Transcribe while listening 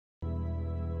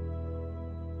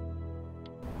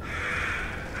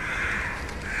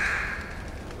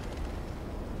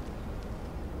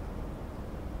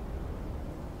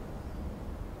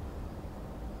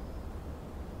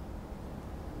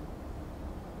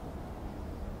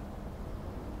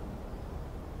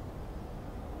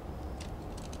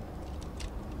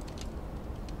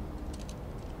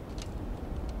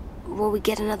Will we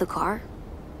get another car?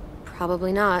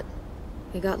 Probably not.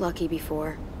 We got lucky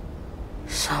before.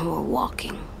 So we're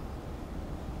walking.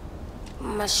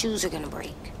 My shoes are gonna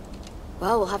break.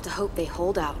 Well, we'll have to hope they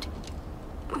hold out.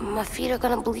 My feet are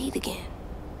gonna bleed again.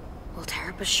 We'll tear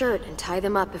up a shirt and tie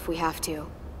them up if we have to.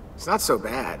 It's not so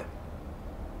bad.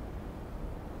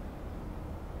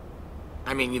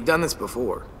 I mean, you've done this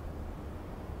before.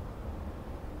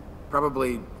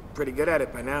 Probably pretty good at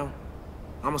it by now.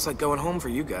 Almost like going home for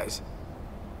you guys.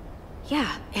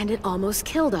 Yeah, and it almost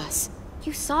killed us.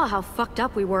 You saw how fucked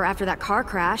up we were after that car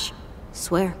crash.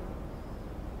 Swear.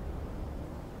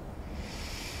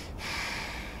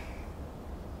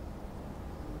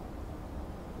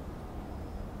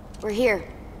 We're here.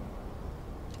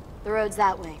 The road's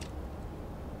that way.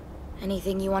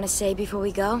 Anything you want to say before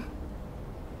we go?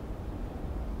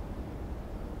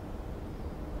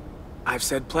 I've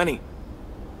said plenty.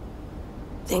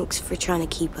 Thanks for trying to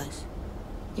keep us.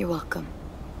 You're welcome.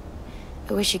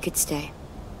 I wish you could stay.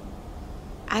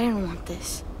 I didn't want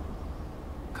this.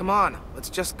 Come on, let's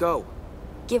just go.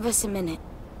 Give us a minute,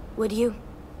 would you?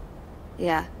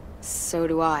 Yeah, so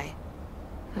do I.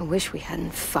 I wish we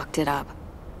hadn't fucked it up.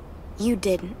 You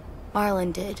didn't.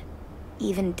 Marlon did.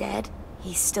 Even dead,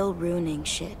 he's still ruining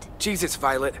shit. Jesus,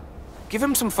 Violet. Give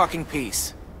him some fucking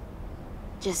peace.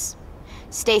 Just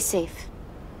stay safe.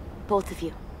 Both of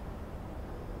you.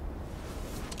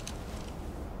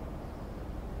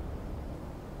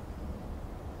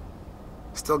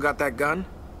 Still got that gun?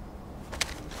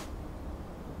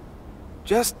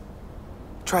 Just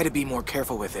try to be more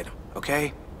careful with it,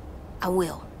 okay? I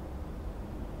will.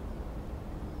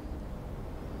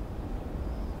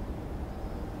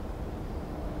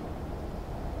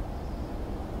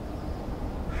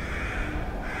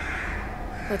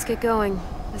 Let's get going.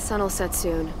 The sun will set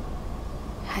soon.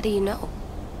 How do you know?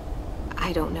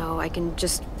 I don't know. I can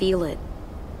just feel it.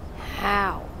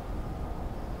 How?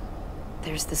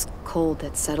 There's this cold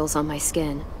that settles on my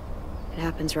skin. It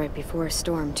happens right before a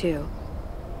storm, too.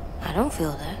 I don't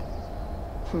feel that.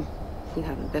 You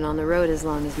haven't been on the road as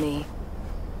long as me.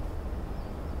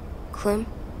 Clem?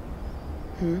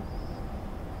 Hmm?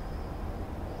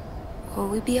 Will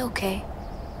we be okay?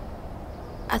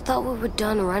 I thought we were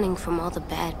done running from all the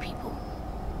bad people.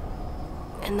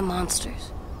 And the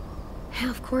monsters. Yeah,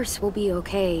 of course we'll be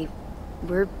okay.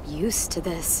 We're used to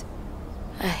this.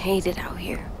 I hate it out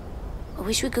here. I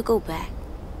wish we could go back.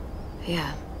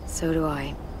 Yeah, so do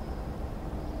I.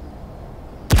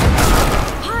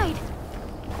 Hide!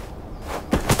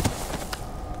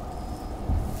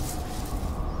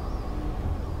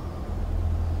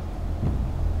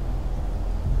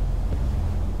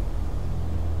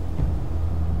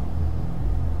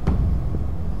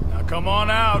 Now come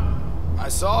on out. I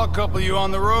saw a couple of you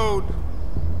on the road.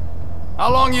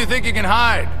 How long you think you can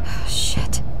hide? Oh,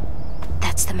 shit.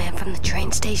 That's the man from the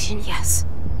train station? Yes.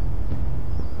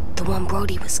 The one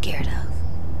Brody was scared of.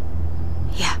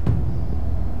 Yeah.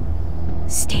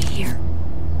 Stay here.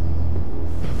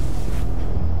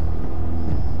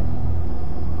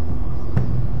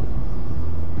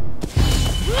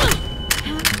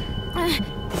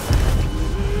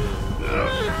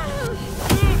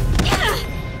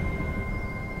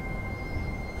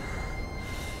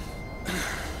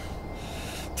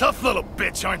 Tough little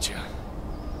bitch, aren't you?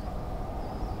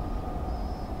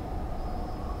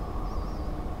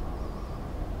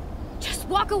 Just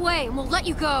walk away and we'll let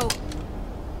you go.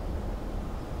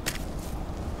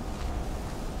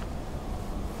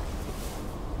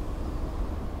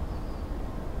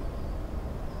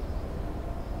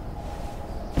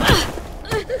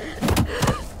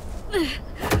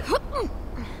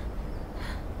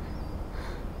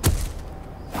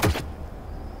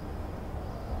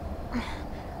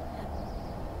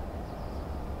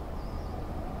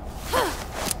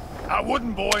 I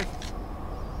wouldn't, boy.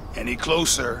 Any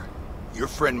closer, your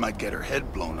friend might get her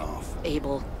head blown off.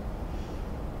 Abel.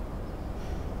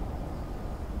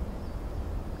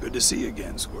 Good to see you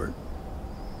again, Squirt.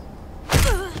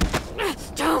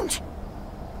 Don't!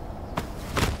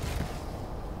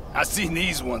 I've seen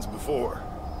these ones before.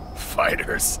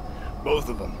 Fighters. Both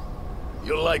of them.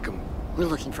 You'll like them. We're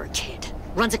looking for a kid.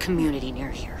 Runs a community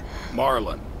near here.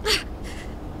 Marlon.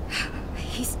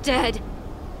 He's dead.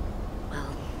 Well,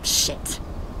 shit.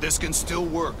 This can still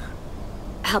work.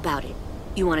 How about it?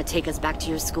 You want to take us back to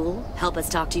your school? Help us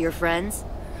talk to your friends?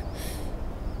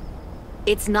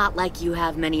 It's not like you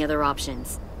have many other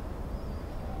options.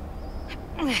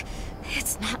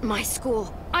 It's not my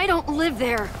school. I don't live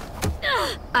there.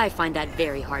 I find that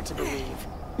very hard to believe.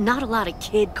 Not a lot of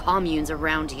kid communes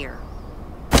around here.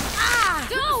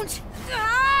 Don't!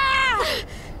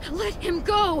 Let him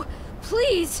go,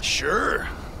 please. Sure.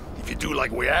 If you do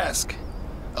like we ask.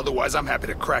 Otherwise, I'm happy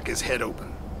to crack his head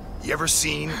open. You ever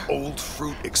seen old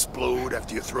fruit explode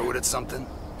after you throw it at something?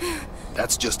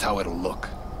 That's just how it'll look.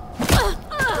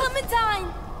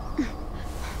 Clementine!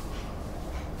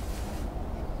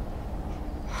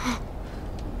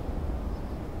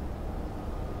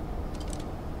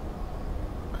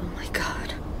 Oh my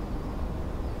god.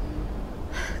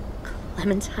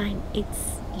 Clementine,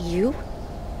 it's you?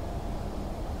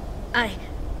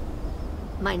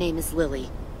 My name is Lily.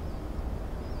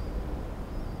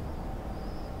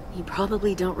 You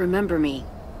probably don't remember me.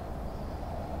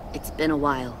 It's been a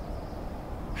while.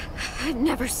 I've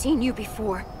never seen you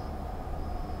before.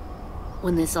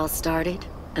 When this all started,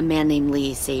 a man named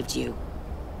Lee saved you.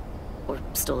 Or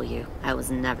stole you. I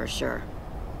was never sure.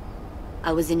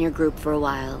 I was in your group for a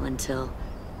while until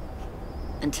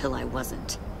I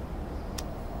wasn't.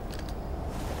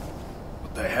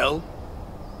 What the hell?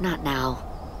 Not now.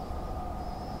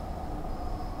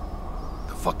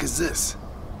 The fuck is this?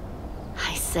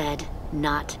 I said,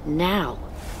 not now.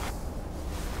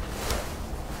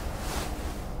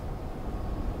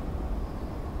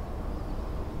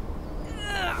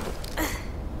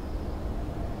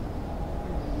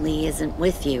 Lee isn't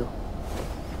with you.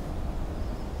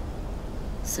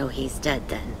 So he's dead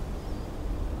then.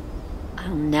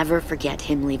 I'll never forget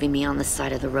him leaving me on the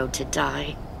side of the road to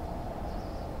die.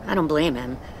 I don't blame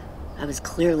him. I was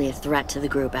clearly a threat to the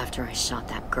group after I shot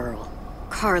that girl.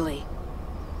 Carly.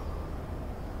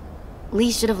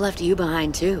 Lee should have left you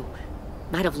behind too.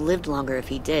 Might have lived longer if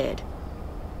he did.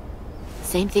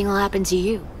 Same thing will happen to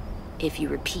you, if you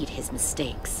repeat his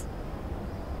mistakes.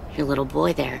 Your little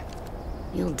boy there,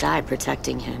 you'll die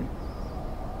protecting him.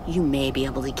 You may be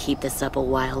able to keep this up a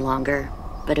while longer,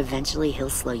 but eventually he'll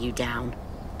slow you down.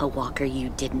 A walker you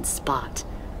didn't spot.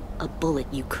 A bullet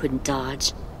you couldn't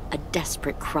dodge. A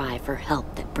desperate cry for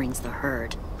help that brings the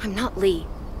herd. I'm not Lee.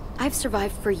 I've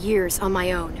survived for years on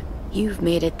my own. You've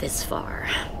made it this far.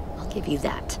 I'll give you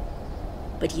that.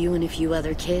 But you and a few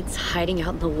other kids hiding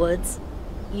out in the woods,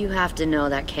 you have to know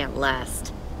that can't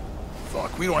last.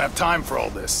 Fuck, we don't have time for all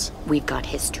this. We've got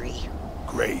history.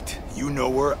 Great. You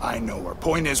know her, I know her.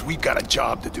 Point is, we've got a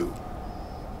job to do.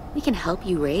 We can help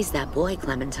you raise that boy,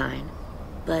 Clementine.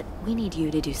 But we need you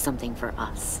to do something for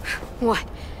us. What?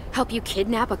 Help you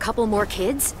kidnap a couple more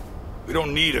kids? We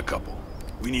don't need a couple.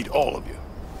 We need all of you.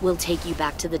 We'll take you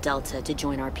back to the Delta to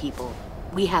join our people.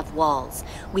 We have walls,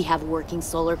 we have working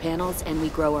solar panels, and we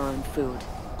grow our own food.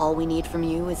 All we need from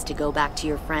you is to go back to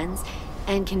your friends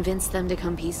and convince them to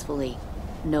come peacefully.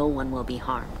 No one will be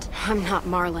harmed. I'm not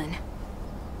Marlon.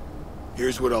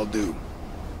 Here's what I'll do.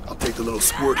 I'll take the little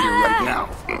squirt here right now.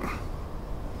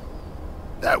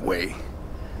 That way,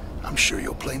 I'm sure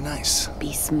you'll play nice.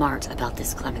 Be smart about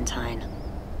this, Clementine.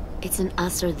 It's an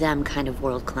us or them kind of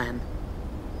world, Clem.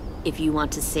 If you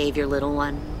want to save your little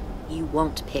one, you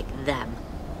won't pick them.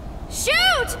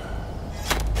 Shoot!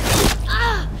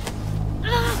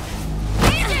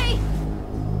 AJ!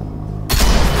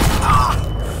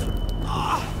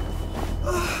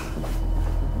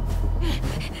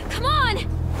 Come on!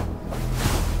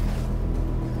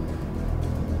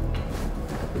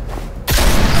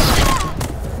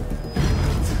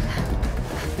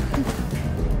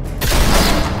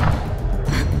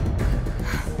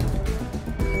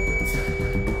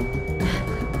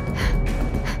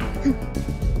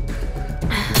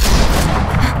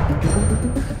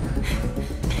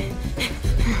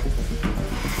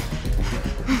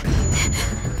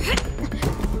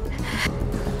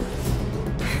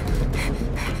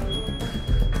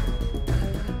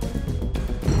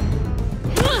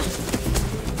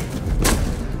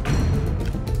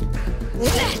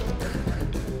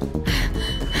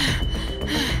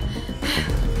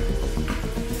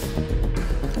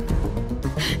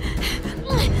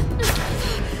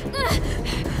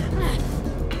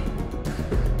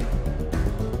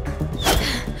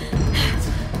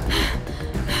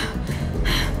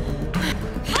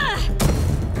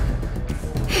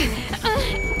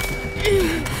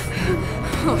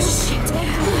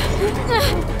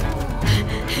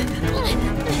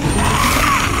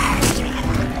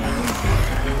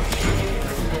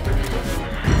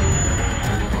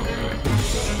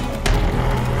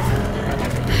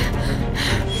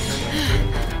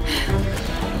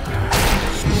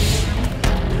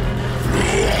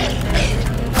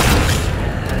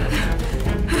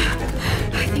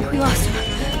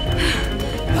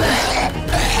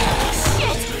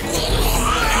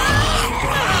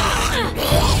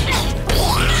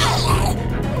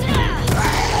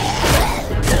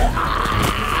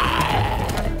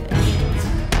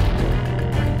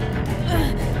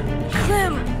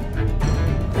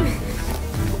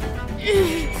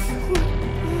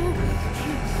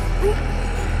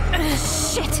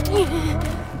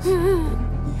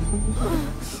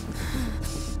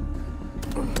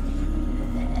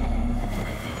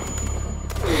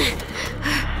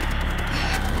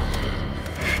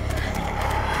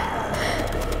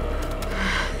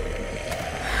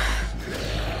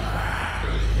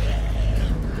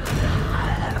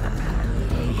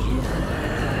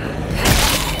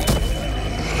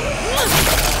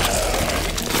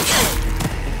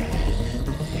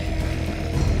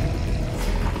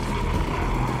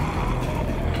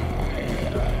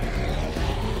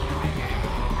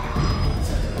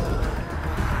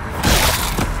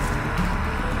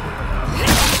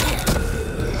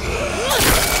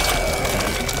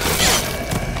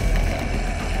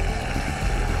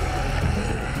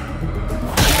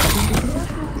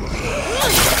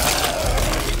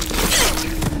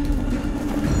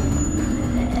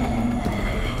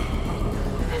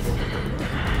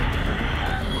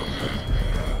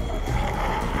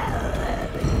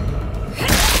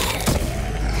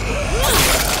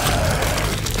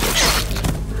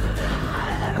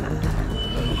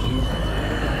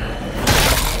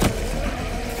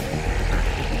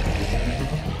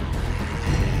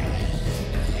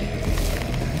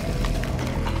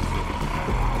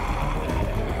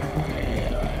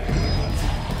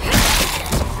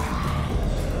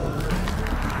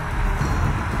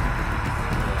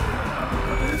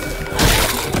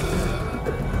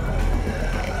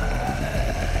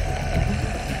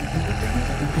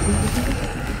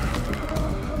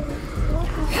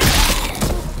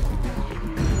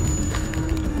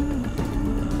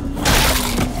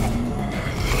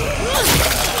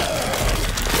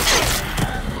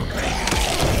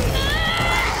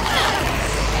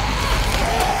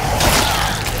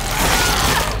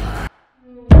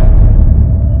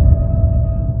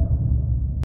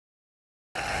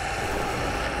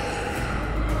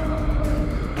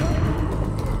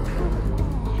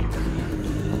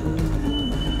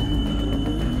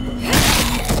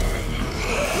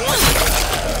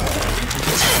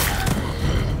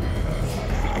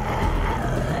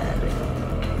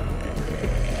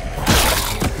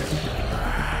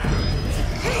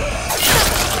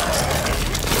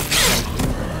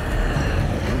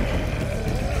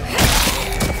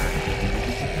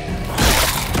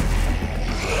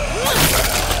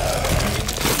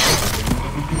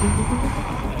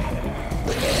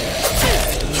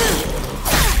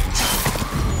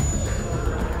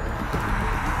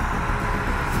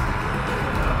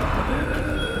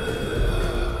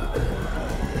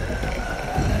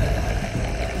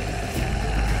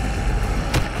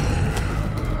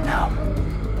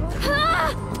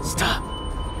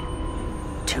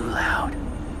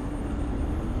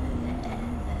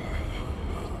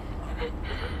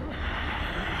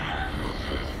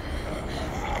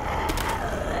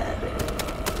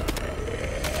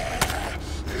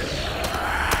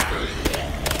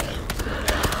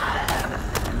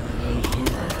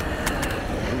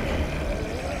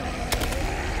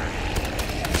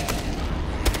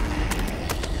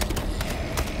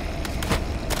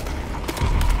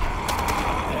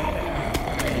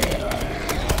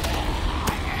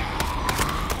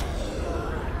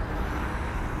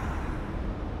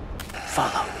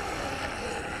 Follow.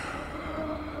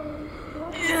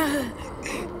 There.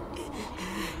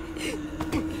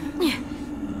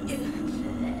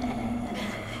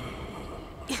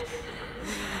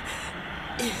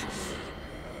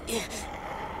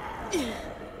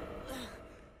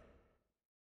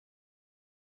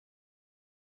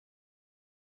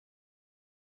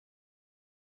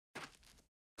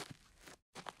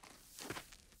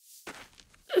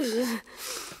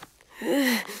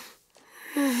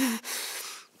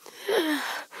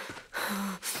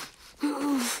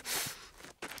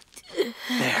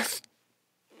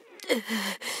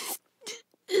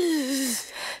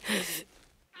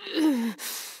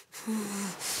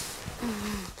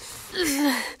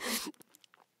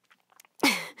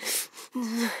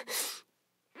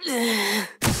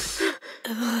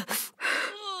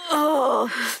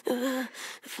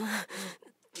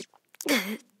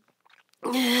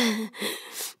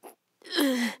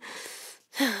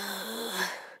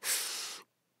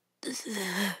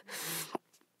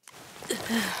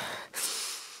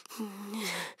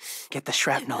 Get the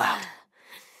shrapnel out.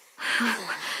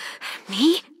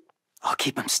 Me? I'll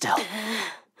keep him still.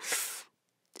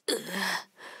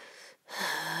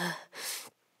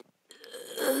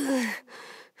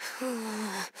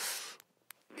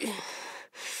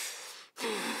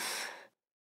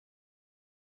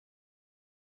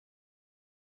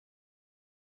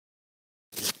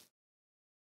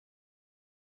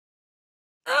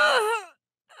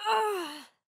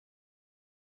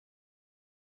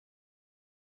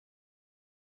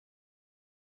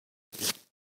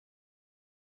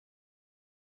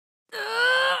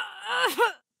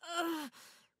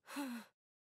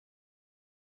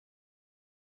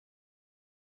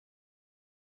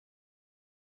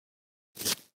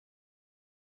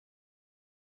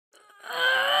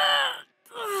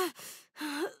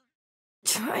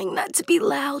 trying not to be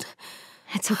loud.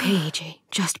 It's okay, AJ.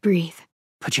 Just breathe.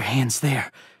 Put your hands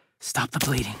there. Stop the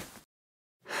bleeding.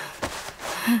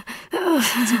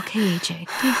 It's okay,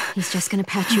 AJ. He's just gonna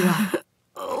patch you up.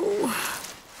 Oh.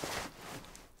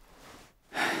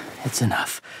 It's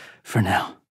enough. For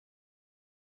now.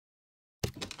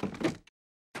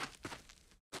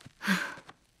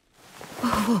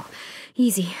 Whoa.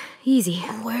 Easy. Easy.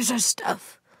 Where's our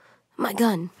stuff? My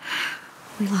gun.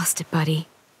 We lost it, buddy.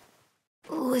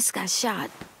 Louis got shot.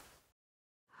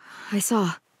 I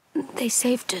saw. They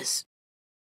saved us.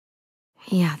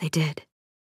 Yeah, they did.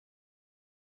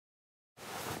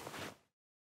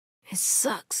 It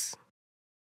sucks.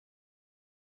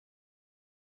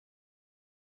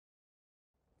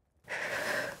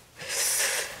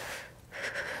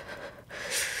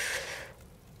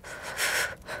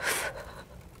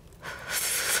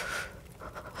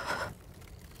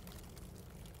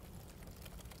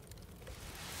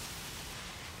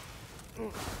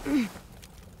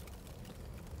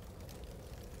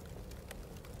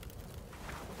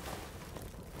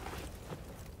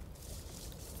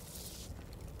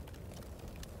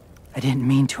 I didn't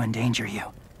mean to endanger you.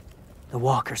 The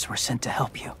walkers were sent to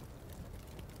help you.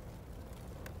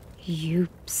 You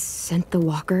sent the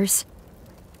walkers?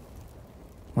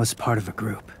 Was part of a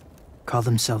group. Call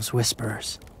themselves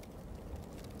Whisperers.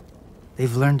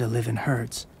 They've learned to live in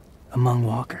herds, among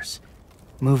walkers.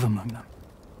 Move among them.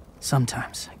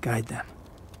 Sometimes guide them.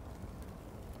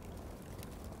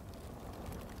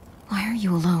 Why are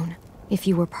you alone, if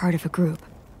you were part of a group?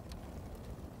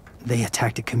 They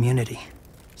attacked a community.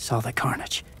 Saw the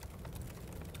carnage.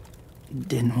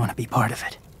 Didn't want to be part of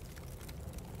it.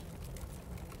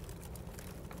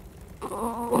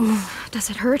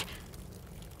 Does it hurt?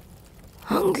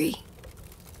 Hungry.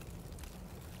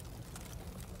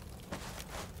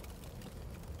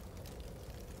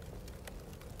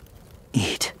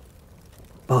 Eat.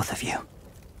 Both of you.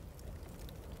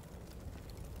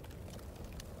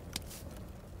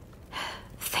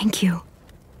 Thank you.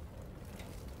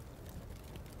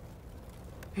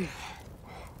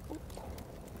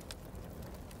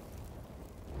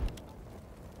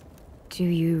 Do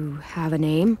you have a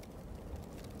name?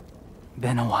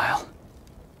 Been a while.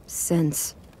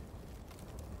 Since...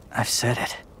 I've said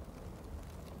it.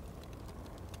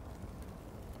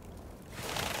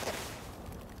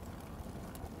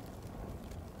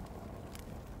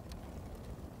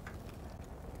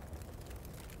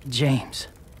 James.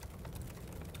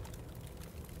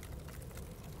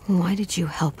 Why did you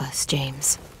help us,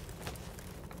 James?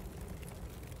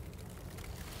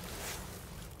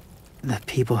 The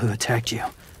people who attacked you.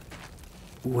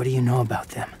 What do you know about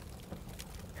them?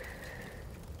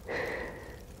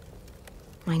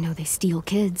 I know they steal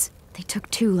kids. They took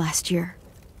 2 last year.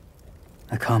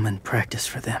 A common practice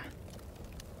for them.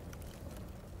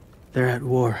 They're at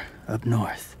war up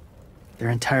north. Their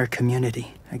entire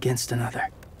community against another.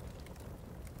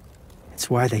 It's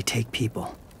why they take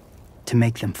people. To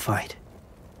make them fight.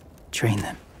 Train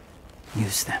them.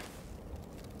 Use them.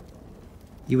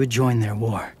 You would join their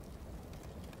war.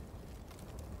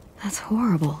 That's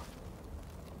horrible.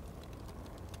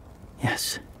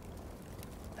 Yes.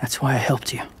 That's why I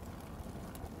helped you.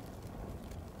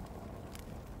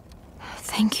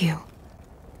 Thank you.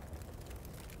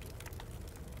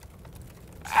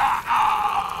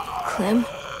 Clem?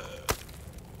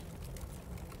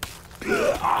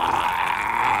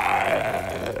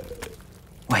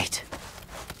 Wait.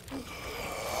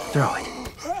 Throw it.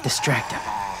 Distract him.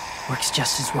 Works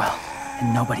just as well,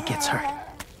 and nobody gets hurt.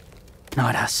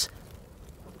 Not us.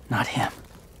 Not him.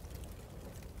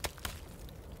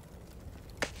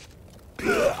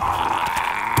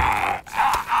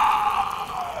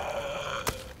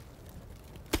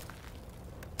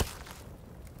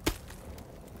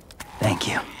 Thank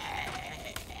you.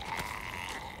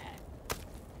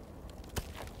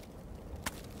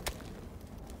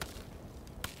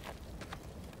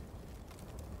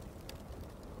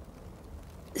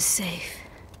 Safe.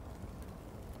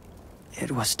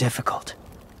 It was difficult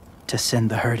to send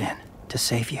the herd in to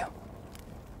save you.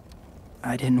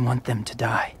 I didn't want them to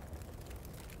die.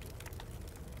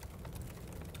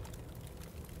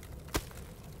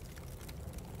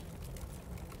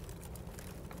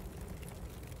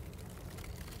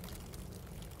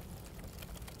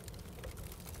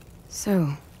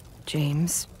 So,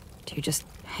 James, do you just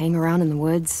hang around in the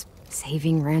woods,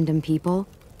 saving random people?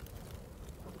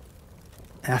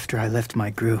 After I left my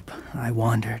group, I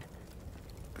wandered.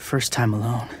 First time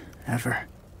alone, ever.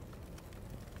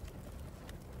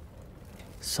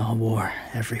 Saw war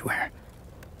everywhere.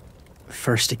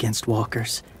 First against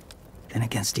walkers, then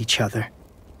against each other.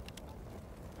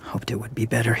 Hoped it would be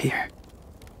better here.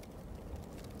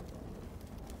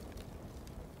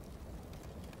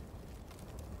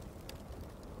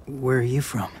 Where are you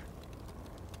from?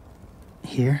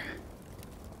 Here?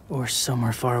 Or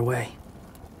somewhere far away?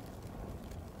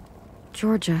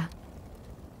 Georgia.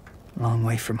 Long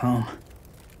way from home.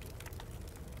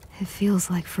 It feels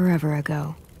like forever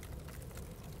ago.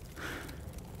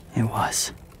 It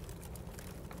was.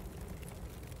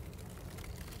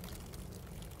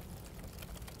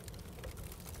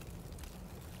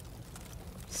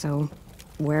 So,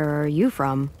 where are you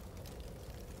from?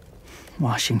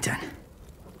 Washington.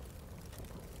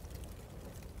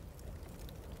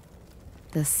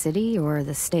 The city or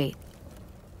the state?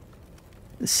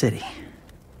 The city.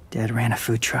 Dad ran a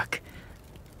food truck.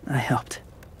 I helped.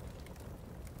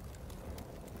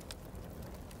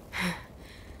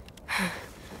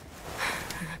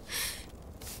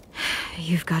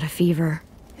 You've got a fever.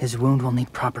 His wound will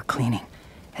need proper cleaning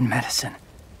and medicine,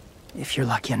 if you're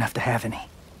lucky enough to have any.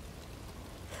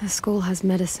 The school has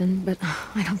medicine, but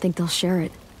I don't think they'll share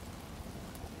it.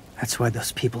 That's why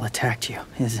those people attacked you,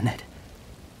 isn't it?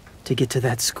 To get to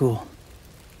that school.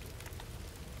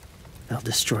 They'll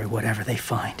destroy whatever they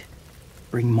find.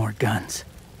 Bring more guns,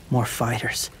 more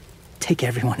fighters. Take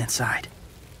everyone inside.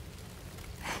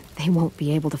 They won't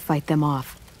be able to fight them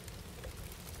off.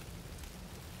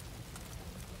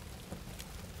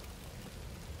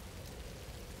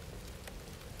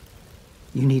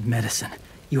 You need medicine.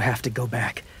 You have to go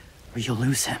back, or you'll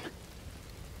lose him.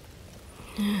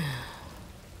 I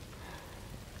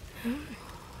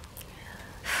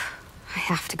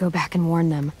have to go back and warn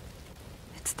them.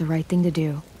 It's the right thing to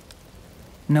do.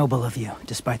 Noble of you,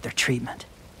 despite their treatment.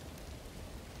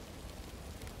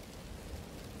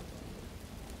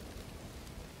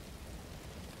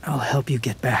 I'll help you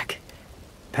get back,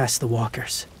 past the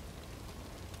walkers.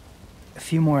 A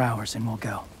few more hours and we'll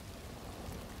go.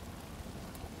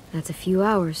 That's a few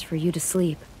hours for you to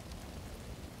sleep.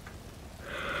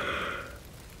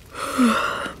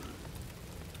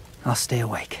 I'll stay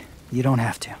awake. You don't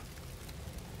have to.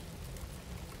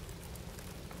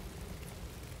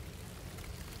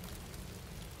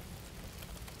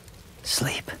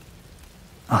 Sleep.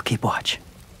 I'll keep watch.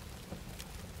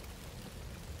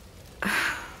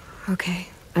 Okay,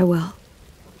 I will.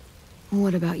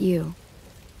 What about you?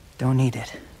 Don't need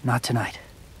it. Not tonight.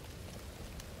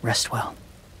 Rest well.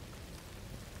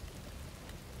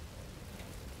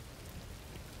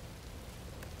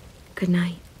 Good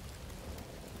night.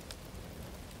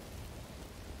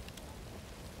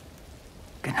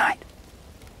 Good night.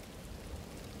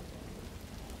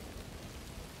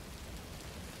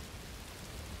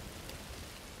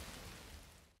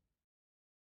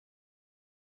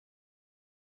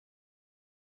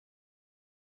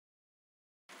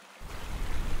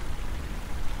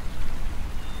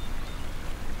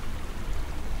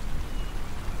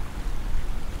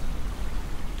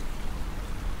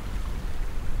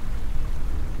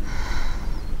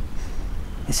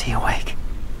 Is he awake?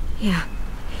 Yeah,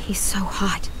 he's so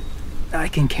hot. I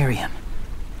can carry him.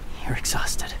 You're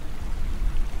exhausted.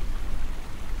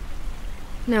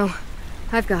 No,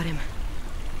 I've got him.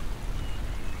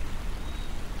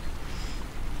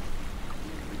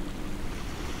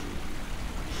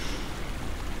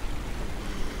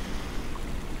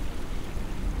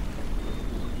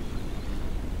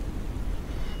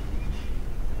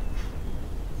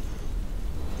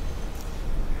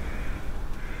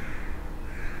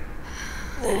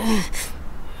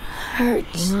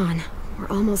 Hurts. Hang on, we're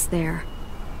almost there.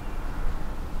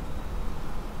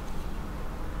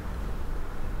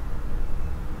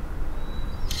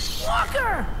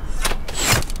 Walker!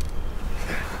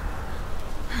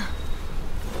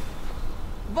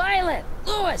 Violet!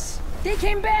 Lewis! They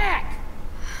came back!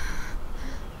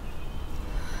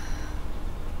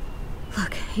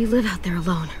 Look, you live out there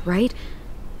alone, right?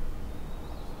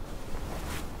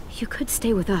 You could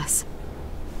stay with us.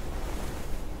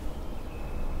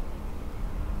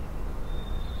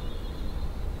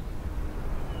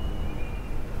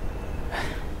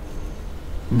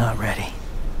 Not ready.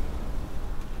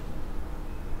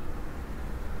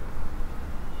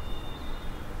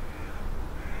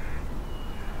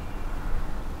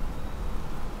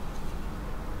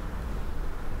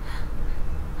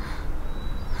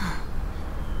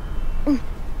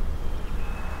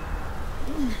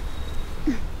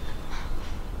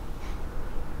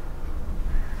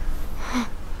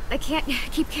 I can't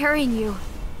keep carrying you.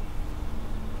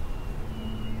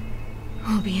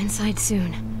 We'll be inside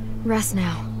soon. Rest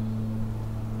now.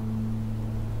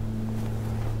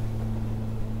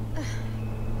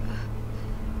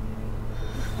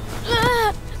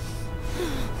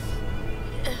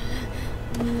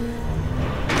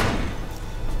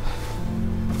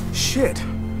 Shit.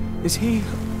 Is he...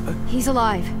 He's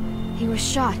alive. He was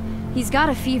shot, He's got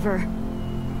a fever.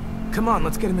 Come on,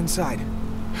 let's get him inside.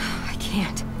 I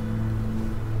can't.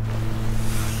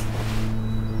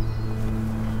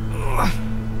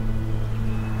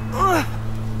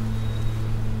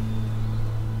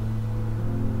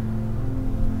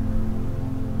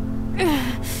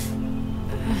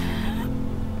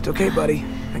 It's okay, buddy.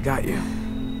 I got you.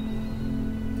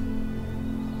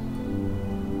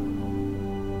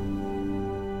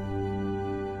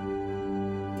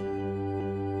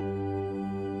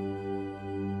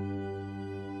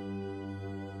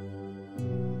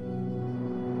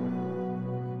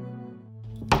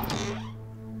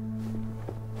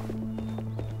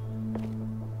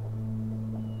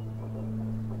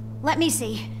 Let me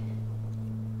see.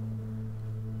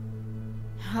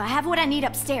 I have what I need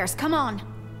upstairs. Come on.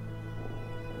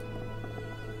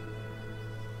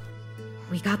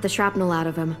 We got the shrapnel out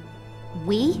of him.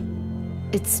 We?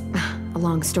 It's a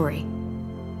long story.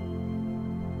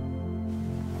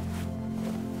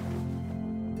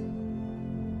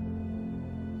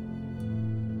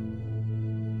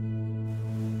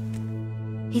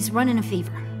 He's running a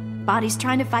fever. Body's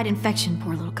trying to fight infection,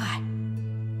 poor little guy.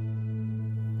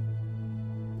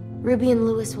 Ruby and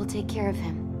Louis will take care of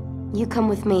him. You come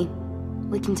with me.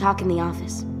 We can talk in the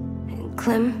office.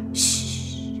 Clem,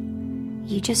 shh.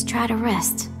 You just try to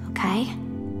rest, okay?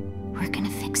 We're gonna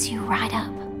fix you right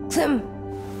up. Clem!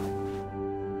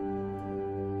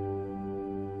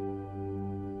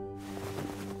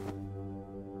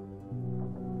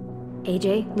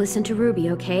 AJ, listen to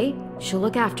Ruby, okay? She'll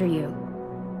look after you.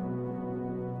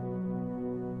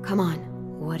 Come on,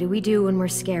 what do we do when we're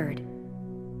scared?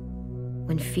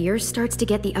 When fear starts to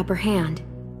get the upper hand.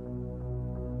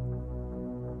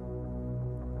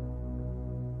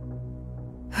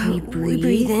 We breathe. We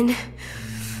breathe in.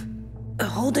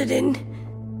 Hold it in.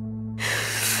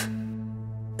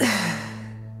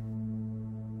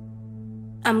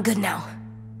 I'm good now.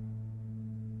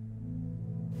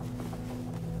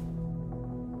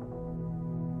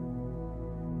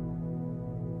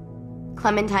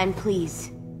 Clementine,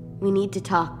 please. We need to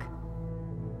talk.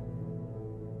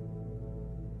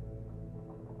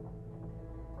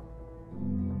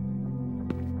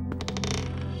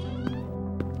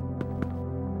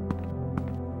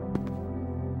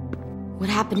 What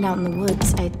happened out in the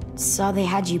woods? I saw they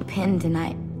had you pinned and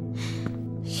I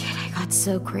got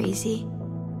so crazy.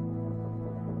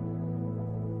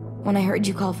 When I heard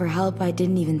you call for help, I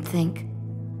didn't even think.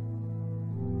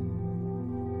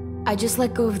 I just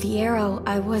let go of the arrow.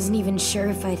 I wasn't even sure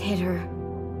if I'd hit her.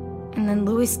 And then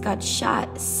Louis got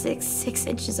shot 6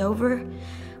 inches over.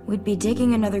 We'd be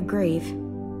digging another grave.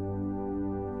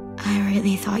 I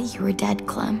really thought you were dead,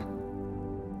 Clem.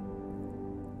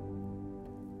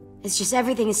 It's just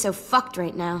everything is so fucked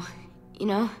right now, you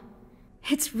know?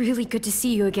 It's really good to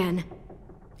see you again.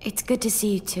 It's good to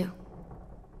see you too.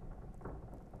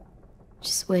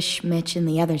 Just wish Mitch and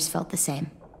the others felt the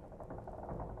same.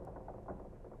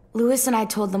 Louis and I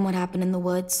told them what happened in the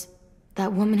woods.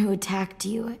 That woman who attacked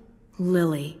you.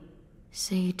 Lily.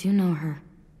 So you do know her.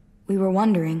 We were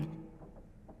wondering.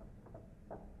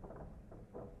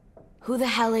 Who the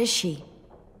hell is she?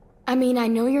 I mean, I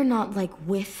know you're not, like,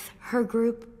 with her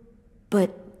group,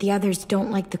 but the others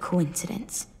don't like the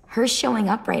coincidence. Her showing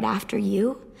up right after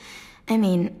you? I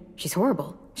mean... She's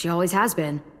horrible. She always has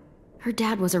been. Her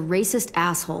dad was a racist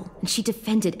asshole, and she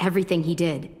defended everything he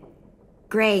did.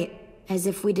 Great. As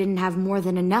if we didn't have more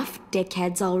than enough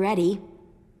dickheads already.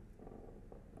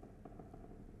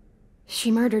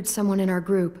 She murdered someone in our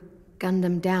group, gunned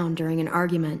them down during an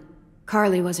argument.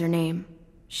 Carly was her name.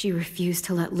 She refused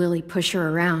to let Lily push her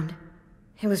around.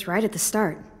 It was right at the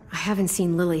start. I haven't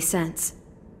seen Lily since.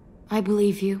 I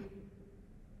believe you.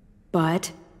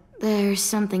 But? There's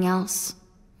something else.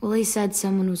 Willie said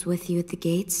someone was with you at the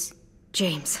gates.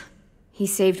 James. He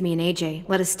saved me and AJ,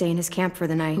 let us stay in his camp for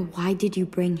the night. But why did you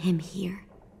bring him here?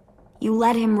 You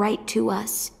led him right to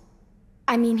us.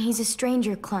 I mean, he's a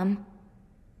stranger, Clem.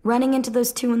 Running into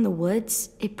those two in the woods,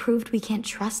 it proved we can't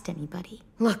trust anybody.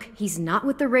 Look, he's not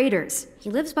with the Raiders.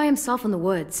 He lives by himself in the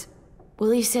woods.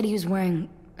 Willie said he was wearing,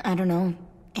 I don't know,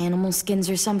 animal skins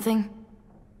or something?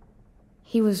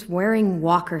 He was wearing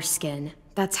walker skin.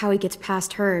 That's how he gets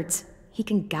past herds. He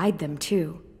can guide them,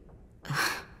 too.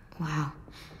 Wow.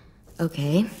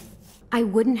 Okay. I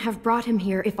wouldn't have brought him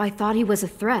here if I thought he was a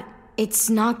threat.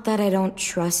 It's not that I don't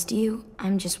trust you.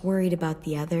 I'm just worried about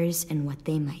the others and what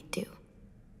they might do.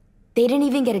 They didn't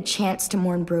even get a chance to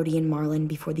mourn Brody and Marlon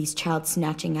before these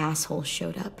child-snatching assholes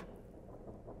showed up.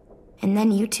 And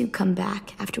then you two come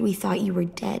back after we thought you were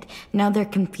dead. Now they're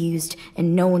confused,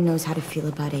 and no one knows how to feel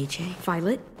about AJ.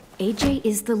 Violet, AJ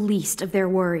is the least of their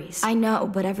worries. I know,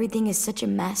 but everything is such a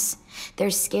mess. They're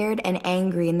scared and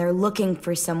angry, and they're looking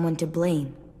for someone to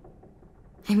blame.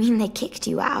 I mean, they kicked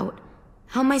you out.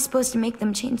 How am I supposed to make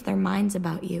them change their minds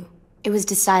about you? It was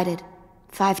decided.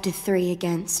 5-3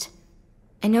 against.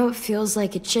 I know it feels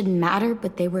like it shouldn't matter,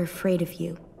 but they were afraid of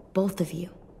you. Both of you.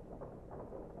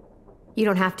 You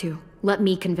don't have to. Let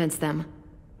me convince them.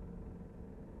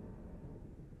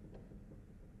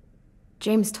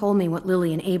 James told me what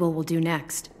Lily and Abel will do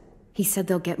next. He said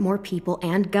they'll get more people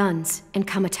and guns and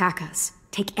come attack us.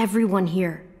 Take everyone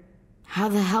here. How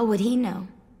the hell would he know?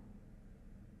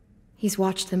 He's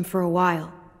watched them for a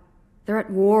while. They're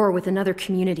at war with another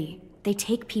community. They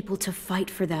take people to fight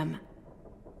for them.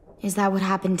 Is that what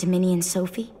happened to Minnie and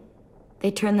Sophie? They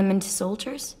turn them into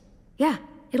soldiers? Yeah,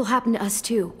 it'll happen to us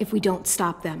too, if we don't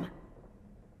stop them.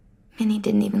 Minnie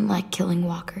didn't even like killing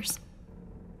walkers.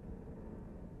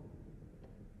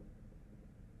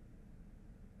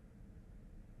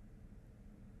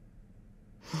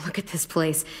 Look at this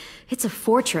place. It's a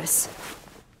fortress.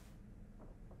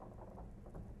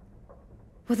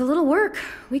 With a little work,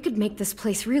 we could make this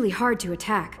place really hard to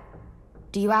attack.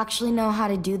 Do you actually know how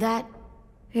to do that?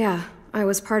 Yeah, I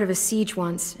was part of a siege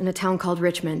once in a town called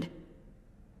Richmond.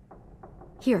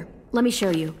 Here, let me show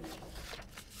you.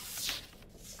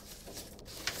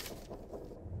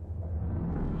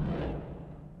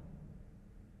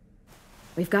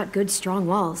 We've got good, strong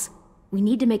walls. We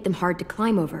need to make them hard to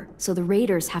climb over, so the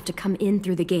raiders have to come in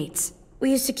through the gates.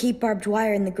 We used to keep barbed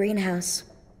wire in the greenhouse.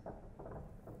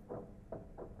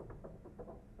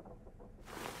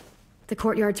 The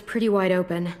courtyard's pretty wide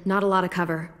open, not a lot of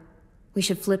cover. We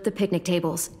should flip the picnic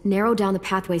tables, narrow down the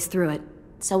pathways through it.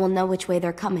 So we'll know which way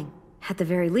they're coming. At the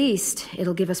very least,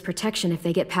 it'll give us protection if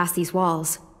they get past these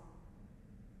walls.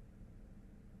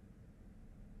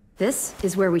 This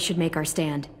is where we should make our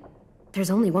stand. There's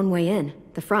only one way in,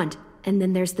 the front, and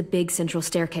then there's the big central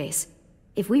staircase.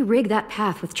 If we rig that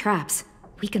path with traps,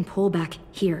 we can pull back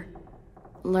here.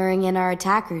 Luring in our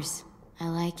attackers. I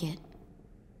like it.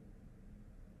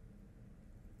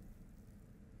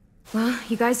 Well,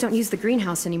 you guys don't use the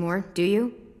greenhouse anymore, do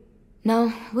you?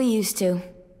 No, we used to.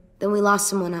 Then we lost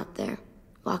someone out there.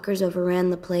 Walkers overran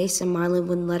the place and Marlon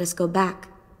wouldn't let us go back.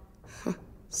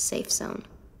 Safe zone.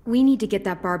 We need to get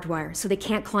that barbed wire so they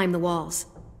can't climb the walls.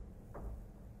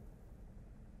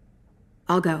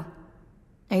 I'll go.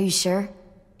 Are you sure?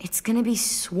 It's gonna be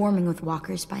swarming with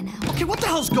walkers by now. Okay, what the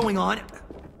hell's going on?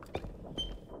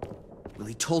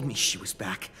 Lily told me she was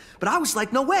back, but I was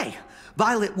like, no way.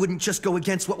 Violet wouldn't just go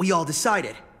against what we all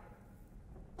decided.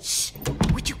 Shh!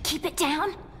 Would you keep it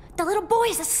down? The little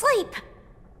boy's asleep!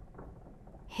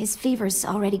 His fever's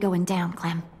already going down,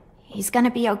 Clem. He's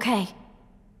gonna be okay.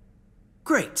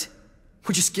 Great.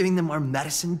 We're just giving them our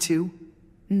medicine, too?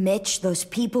 Mitch, those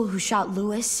people who shot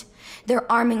Lewis,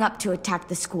 they're arming up to attack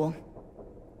the school.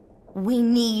 We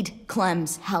need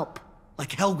Clem's help.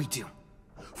 Like hell we do.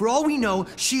 For all we know,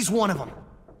 she's one of them.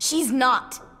 She's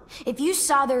not. If you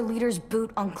saw their leader's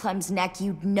boot on Clem's neck,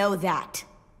 you'd know that.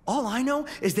 All I know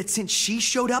is that since she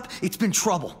showed up, it's been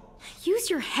trouble. Use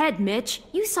your head, Mitch.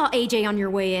 You saw AJ on your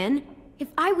way in. If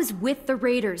I was with the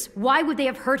Raiders, why would they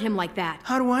have hurt him like that?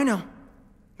 How do I know?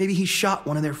 Maybe he shot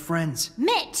one of their friends.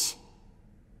 Mitch!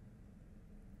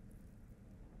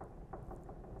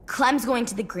 Clem's going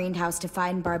to the greenhouse to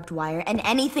find barbed wire and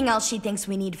anything else she thinks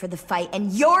we need for the fight,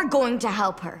 and you're going to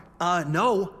help her.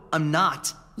 No, I'm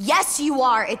not. Yes, you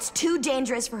are. It's too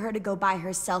dangerous for her to go by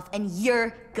herself, and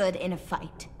you're good in a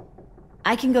fight.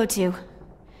 I can go too.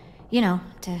 You know,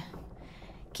 to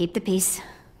keep the peace.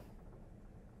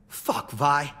 Fuck,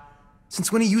 Vi.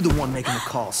 Since when are you the one making the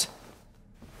calls?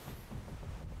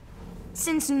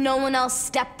 Since no one else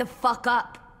stepped the fuck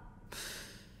up.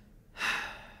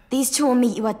 These two will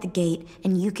meet you at the gate,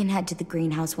 and you can head to the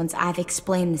greenhouse once I've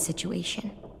explained the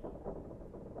situation.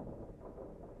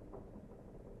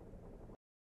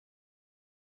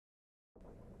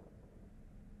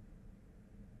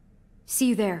 See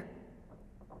you there.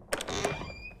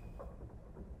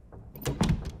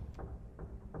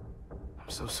 I'm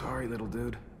so sorry, little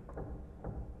dude.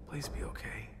 Please be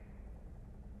okay.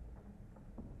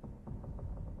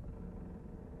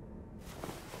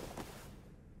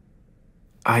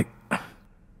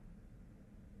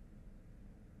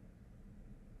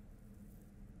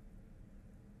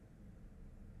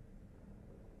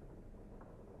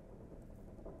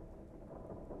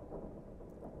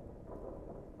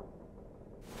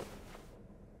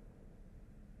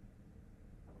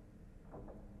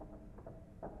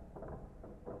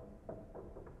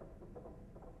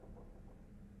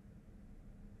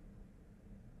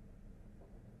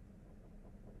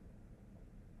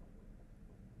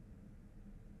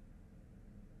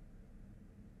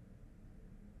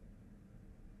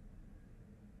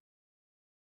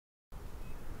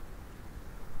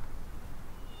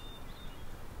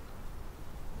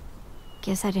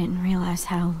 Guess I didn't realize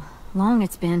how long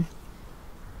it's been.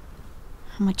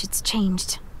 How much it's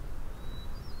changed.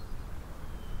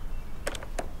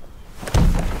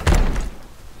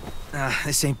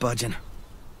 This ain't budging.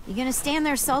 You gonna stand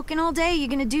there sulking all day? You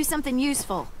gonna do something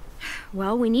useful?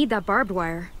 Well, we need that barbed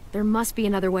wire. There must be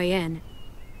another way in.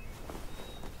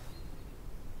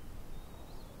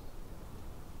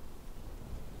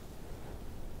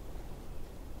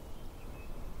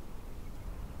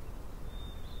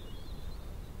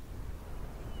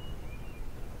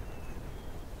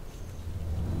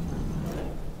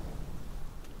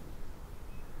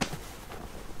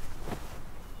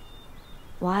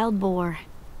 Wild boar.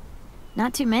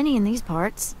 Not too many in these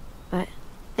parts, but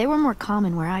they were more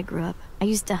common where I grew up. I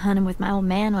used to hunt them with my old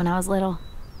man when I was little.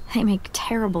 They make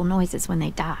terrible noises when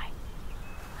they die.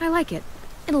 I like it.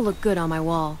 It'll look good on my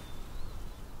wall.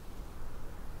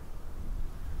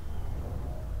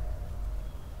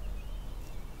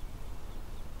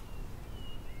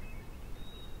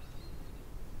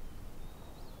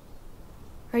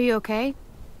 Are you okay?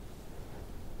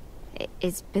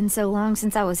 It's been so long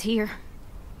since I was here.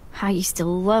 I used to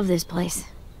love this place,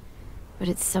 but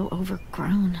it's so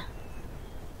overgrown.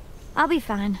 I'll be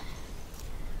fine.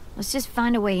 Let's just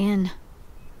find a way in.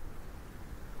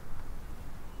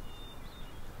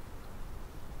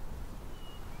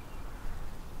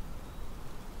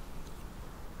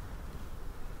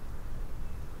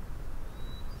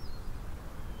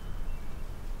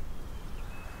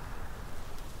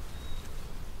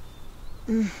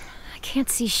 I can't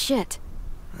see shit.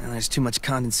 Well, there's too much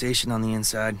condensation on the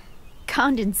inside.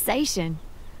 Condensation?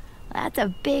 That's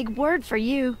a big word for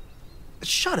you.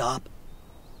 Shut up.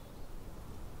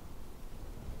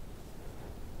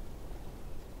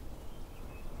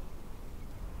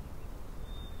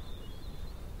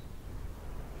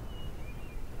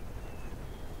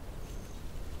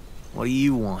 What do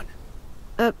you want?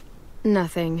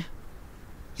 Nothing.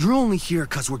 You're only here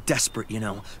because we're desperate, you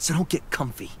know, so don't get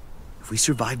comfy. If we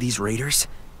survive these raiders,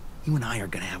 you and I are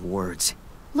gonna have words.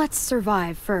 Let's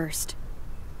survive first.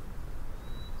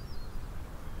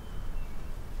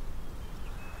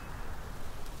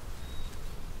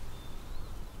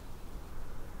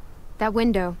 That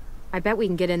window. I bet we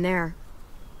can get in there.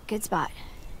 Good spot.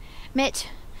 Mitch,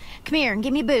 come here and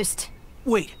give me a boost.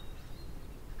 Wait.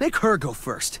 Make her go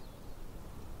first.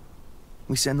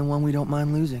 We send the one we don't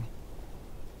mind losing.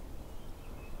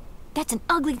 That's an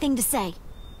ugly thing to say.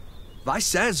 Vi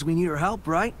says we need her help,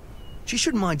 right? She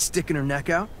shouldn't mind sticking her neck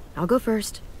out. I'll go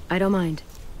first. I don't mind.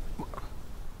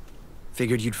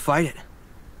 Figured you'd fight it.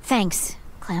 Thanks,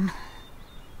 Clem.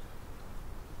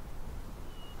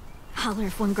 Holler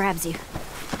if one grabs you.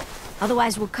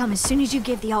 Otherwise, we'll come as soon as you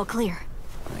give the all clear.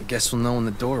 I guess we'll know when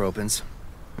the door opens.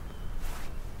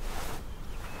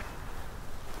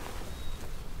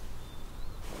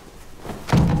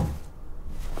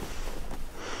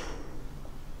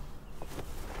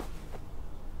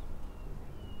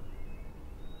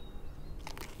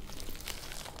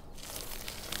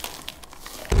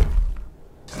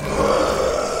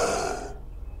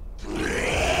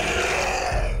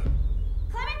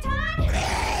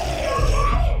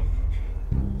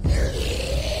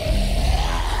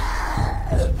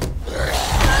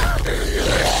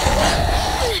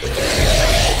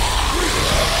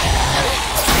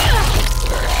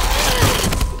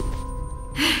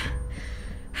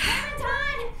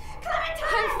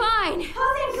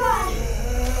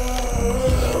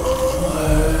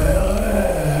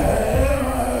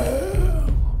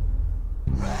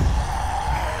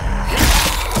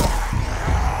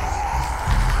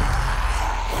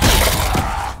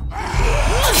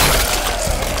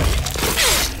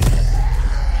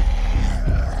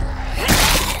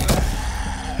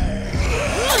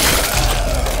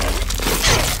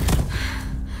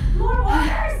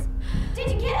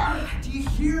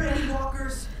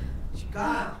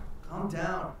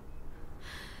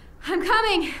 I'm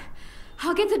coming!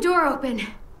 I'll get the door open.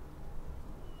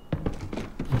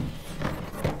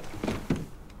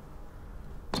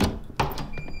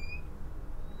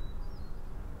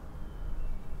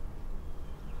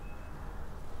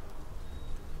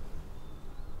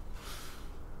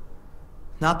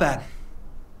 Not bad.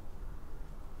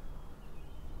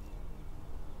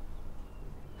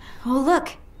 Oh,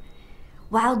 look!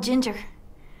 Wild ginger.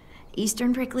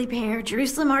 Eastern prickly pear,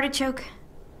 Jerusalem artichoke.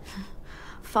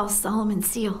 False Solomon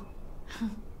seal.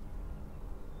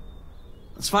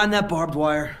 Let's find that barbed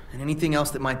wire and anything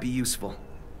else that might be useful.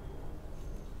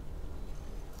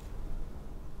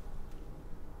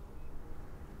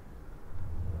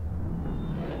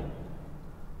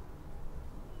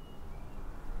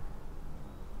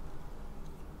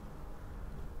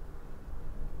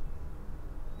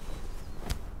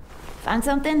 Find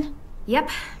something? Yep,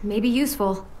 maybe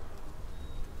useful.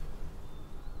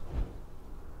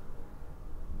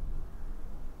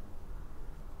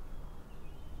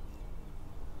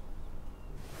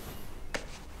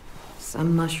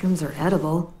 Some mushrooms are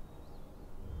edible.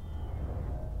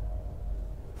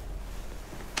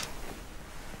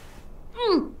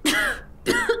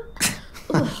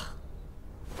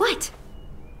 What?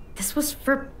 This was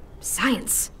for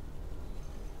science.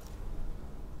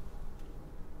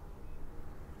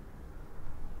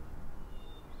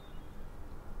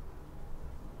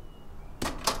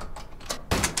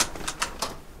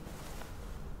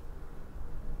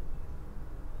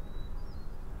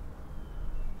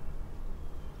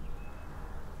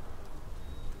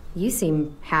 You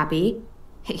seem happy.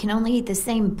 You can only eat the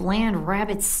same bland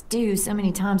rabbit stew so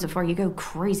many times before you go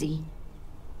crazy.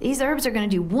 These herbs are gonna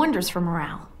do wonders for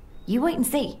morale. You wait and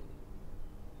see.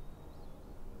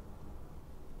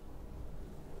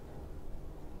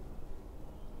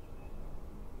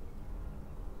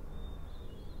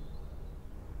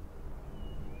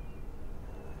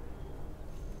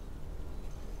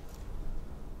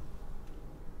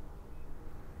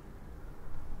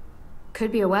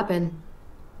 Could be a weapon.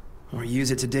 Or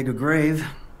use it to dig a grave.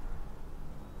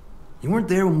 You weren't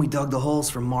there when we dug the holes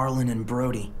for Marlin and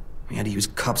Brody. We had to use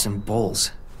cups and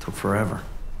bowls. Took forever.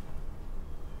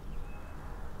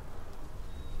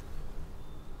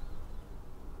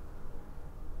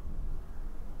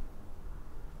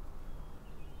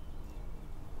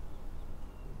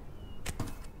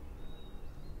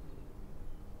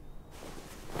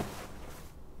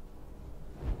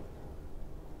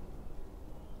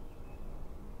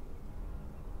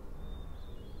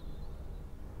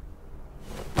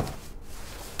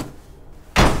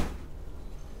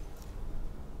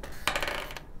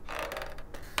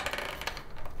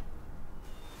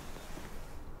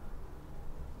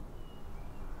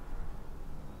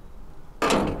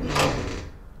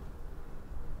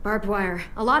 Barbed wire.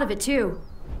 A lot of it, too.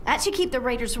 That should keep the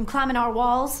raiders from climbing our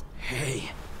walls.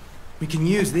 Hey, we can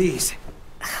use these.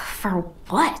 For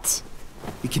what?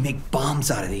 We can make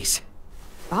bombs out of these.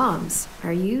 Bombs?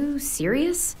 Are you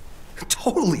serious?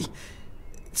 Totally.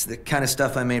 It's the kind of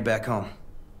stuff I made back home.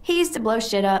 He used to blow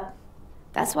shit up.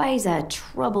 That's why he's a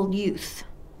troubled youth.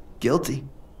 Guilty.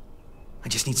 I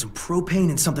just need some propane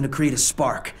and something to create a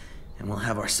spark, and we'll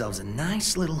have ourselves a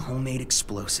nice little homemade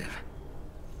explosive.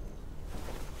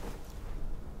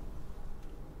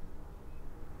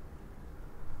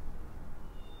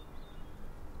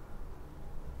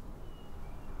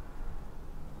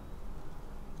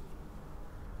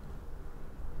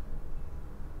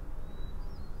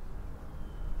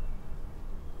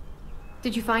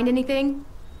 Did you find anything?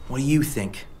 What do you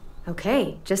think?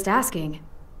 Okay, just asking.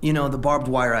 You know, the barbed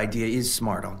wire idea is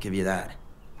smart, I'll give you that.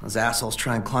 Those assholes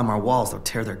try and climb our walls, they'll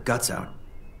tear their guts out.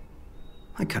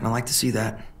 I'd kinda like to see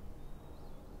that.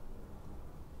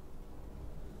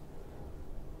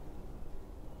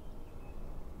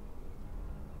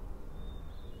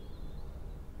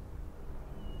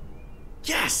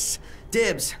 Yes!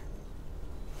 Dibs!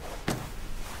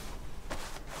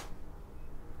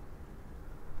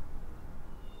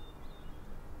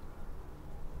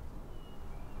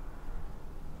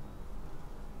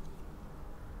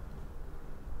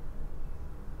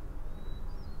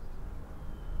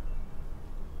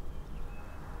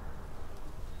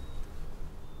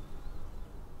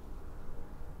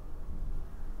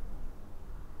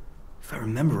 If I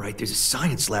remember right, there's a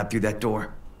science lab through that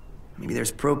door. Maybe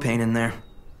there's propane in there.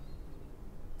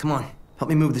 Come on, help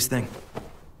me move this thing.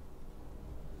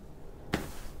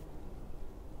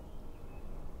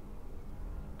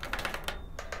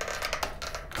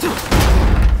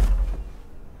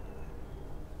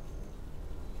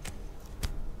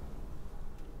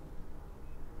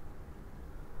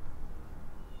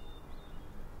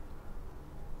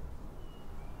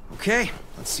 Okay,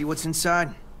 let's see what's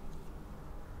inside.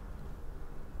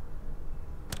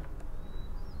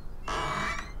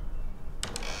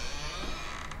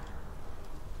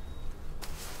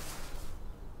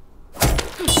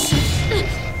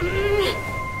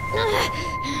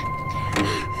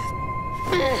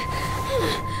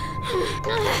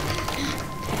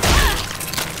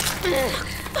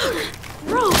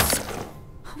 Rose!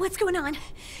 What's going on?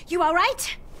 You all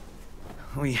right?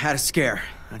 We had a scare,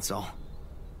 that's all.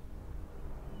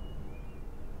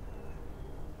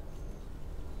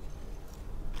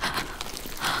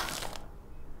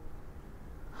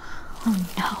 Oh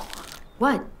no.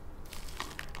 What?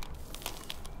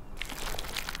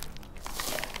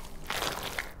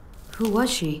 Who was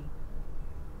she?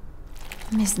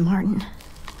 Miss Martin.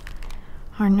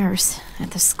 Our nurse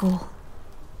at the school.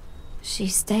 She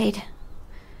stayed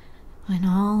when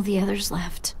all the others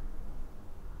left.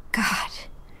 God,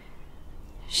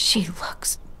 she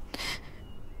looks...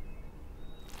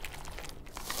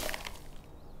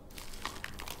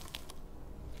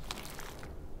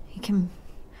 You can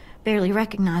barely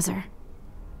recognize her.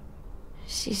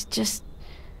 She's just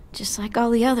like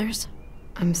all the others.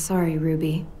 I'm sorry,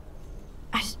 Ruby.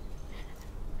 I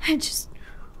just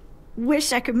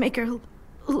wish I could make her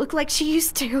look like she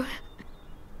used to.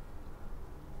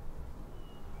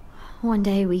 One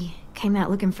day we came out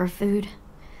looking for food.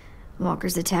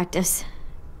 Walkers attacked us.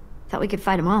 Thought we could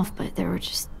fight them off, but there were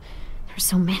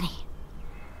so many.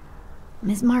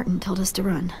 Ms. Martin told us to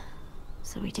run,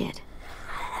 so we did.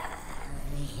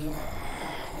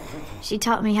 She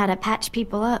taught me how to patch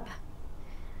people up.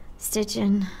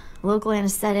 Stitching, local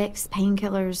anesthetics,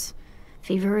 painkillers,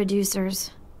 fever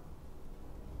reducers.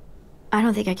 I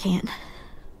don't think I can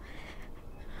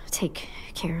take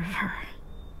care of her.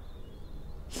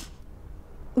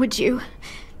 Would you?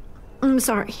 I'm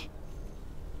sorry.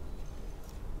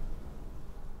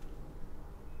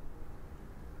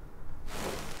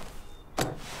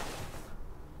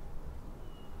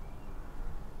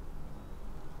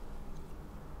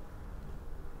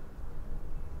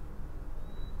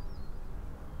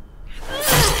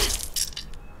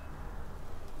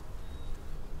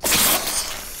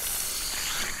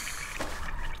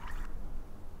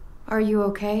 Are you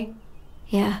okay?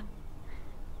 Yeah.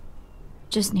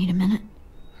 Just need a minute.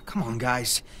 Come on,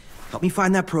 guys. Help me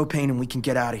find that propane and we can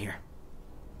get out of here.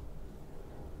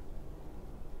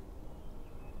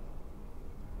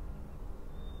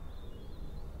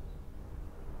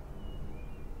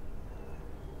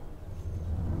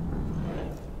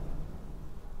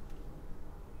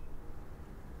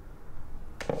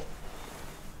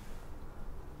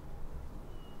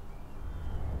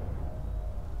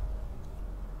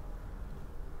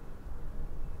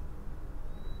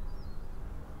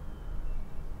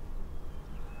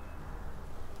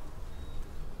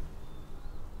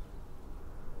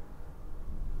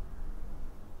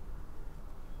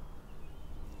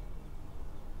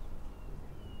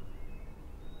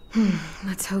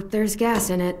 Let's hope there's gas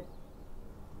in it.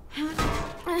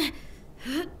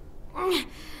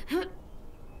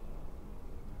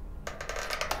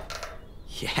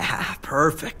 Yeah,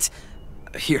 perfect.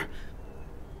 Here.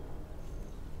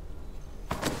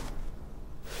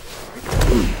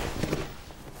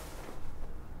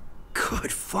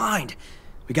 Good find.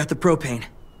 We got the propane.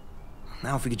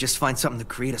 Now if we could just find something to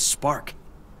create a spark.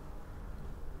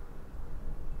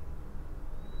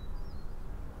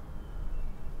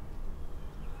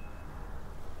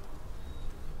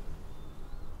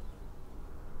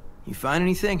 You find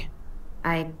anything?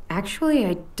 I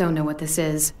don't know what this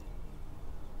is.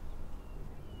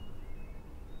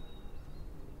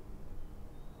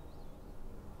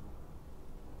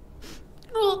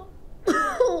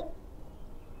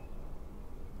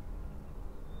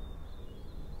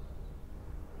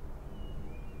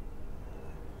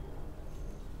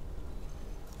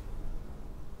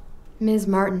 Ms.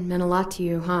 Martin meant a lot to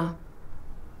you, huh?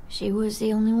 She was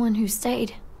the only one who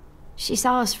stayed. She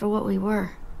saw us for what we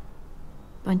were.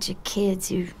 Bunch of kids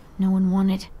who no one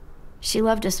wanted. She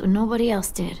loved us when nobody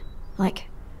else did. Like,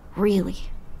 really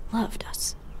loved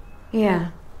us.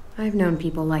 Yeah, I've known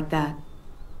people like that.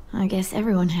 I guess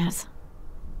everyone has.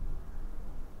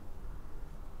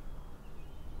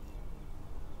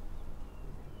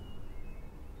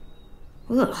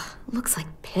 Ugh, looks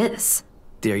like piss.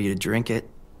 Dare you to drink it?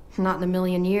 Not in a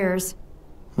million years.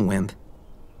 Wimp.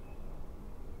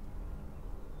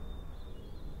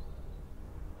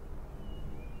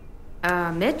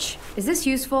 Mitch? Is this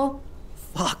useful?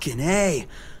 Fucking A!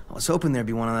 I was hoping there'd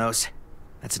be one of those.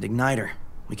 That's an igniter.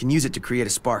 We can use it to create a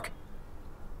spark.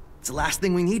 It's the last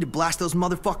thing we need to blast those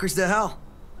motherfuckers to hell.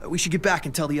 We should get back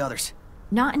and tell the others.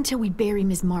 Not until we bury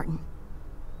Ms. Martin.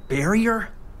 Bury her?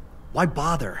 Why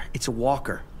bother? It's a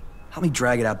walker. Help me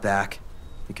drag it out back.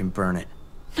 We can burn it.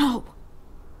 No.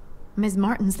 Ms.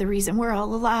 Martin's the reason we're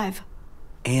all alive.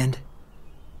 And?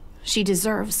 She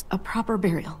deserves a proper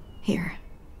burial here.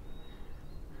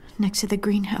 Next to the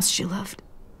greenhouse she loved.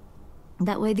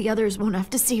 That way the others won't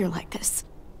have to see her like this.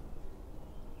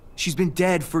 She's been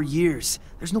dead for years.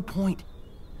 There's no point.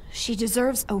 She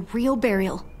deserves a real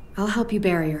burial. I'll help you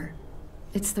bury her.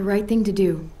 It's the right thing to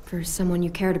do for someone you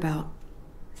cared about.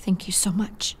 Thank you so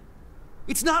much.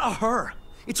 It's not a her.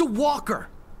 It's a walker.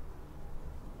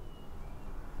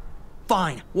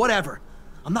 Fine, whatever.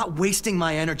 I'm not wasting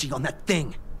my energy on that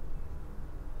thing.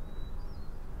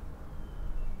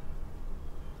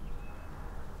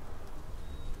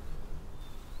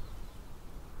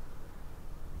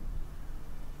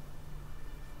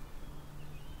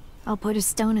 I'll put a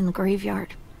stone in the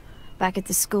graveyard, back at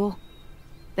the school.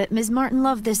 Bet Ms. Martin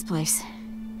loved this place.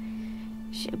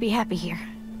 She'll be happy here.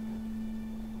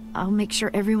 I'll make sure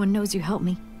everyone knows you helped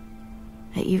me.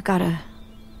 That you've got a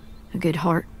good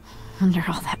heart under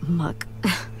all that muck.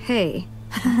 Hey.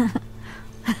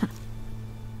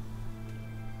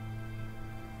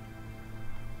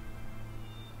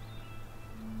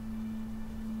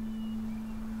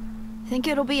 Think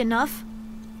it'll be enough?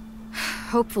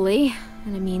 Hopefully.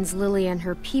 And it means Lily and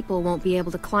her people won't be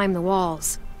able to climb the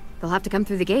walls. They'll have to come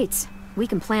through the gates. We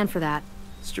can plan for that.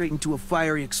 Straight into a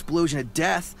fiery explosion of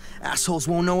death. Assholes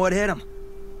won't know what hit them.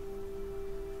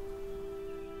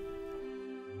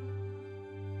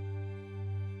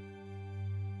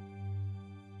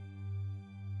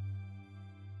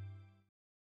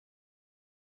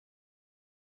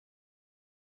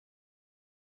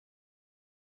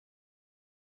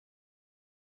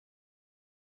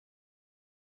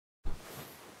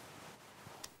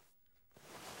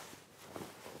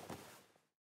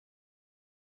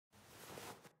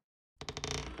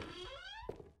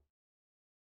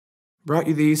 Brought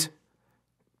you these.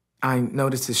 I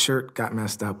noticed his shirt got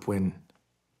messed up when,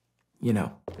 you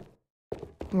know.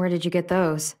 Where did you get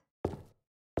those?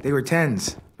 They were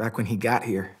 10s back when he got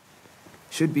here.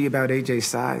 Should be about AJ's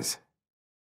size.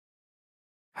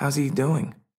 How's he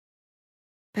doing?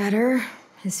 Better.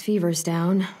 His fever's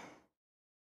down.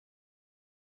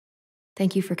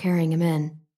 Thank you for carrying him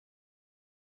in.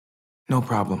 No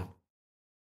problem.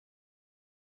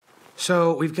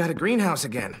 So, we've got a greenhouse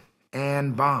again.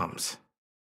 And bombs.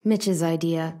 Mitch's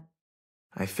idea.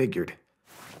 I figured.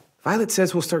 Violet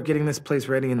says we'll start getting this place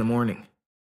ready in the morning.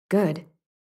 Good.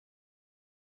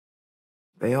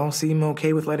 They all seem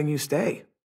okay with letting you stay.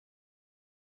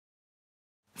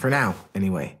 For now,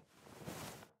 anyway.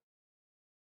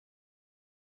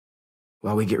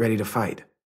 While we get ready to fight.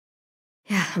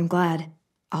 Yeah, I'm glad.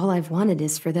 All I've wanted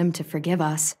is for them to forgive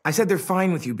us. I said they're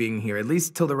fine with you being here, at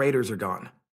least till the raiders are gone.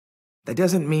 That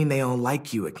doesn't mean they all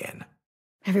like you again.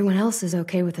 Everyone else is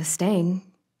okay with us staying.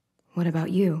 What about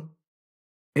you?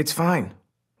 It's fine.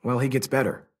 Well, he gets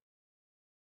better.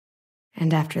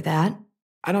 And after that?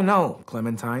 I don't know,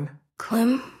 Clementine.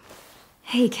 Clem?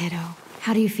 Hey, kiddo.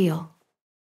 How do you feel?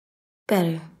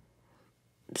 Better.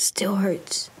 Still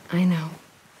hurts. I know.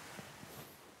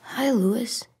 Hi,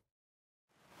 Louis.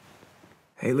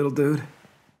 Hey, little dude.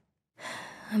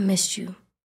 I missed you.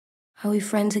 Are we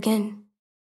friends again?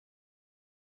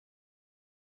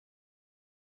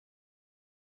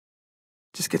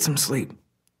 Just get some sleep,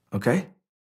 okay?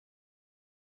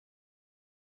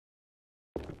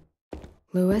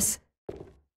 Louis?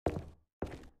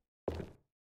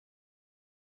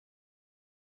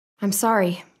 I'm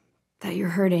sorry that you're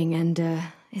hurting, and,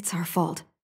 it's our fault.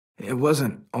 It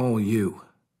wasn't all you.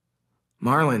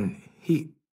 Marlon,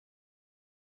 he...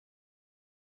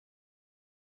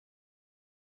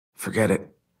 Forget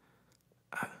it.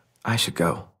 I should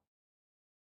go.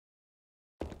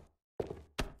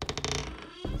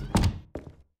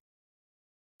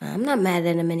 I'm not mad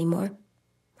at him anymore.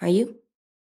 Are you?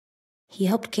 He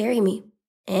helped carry me,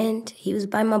 and he was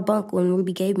by my bunk when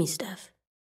Ruby gave me stuff.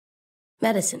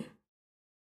 Medicine.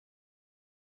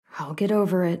 I'll get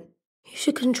over it. You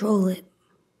should control it.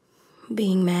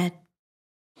 Being mad.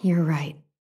 You're right.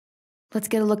 Let's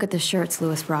get a look at the shirts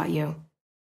Louis brought you.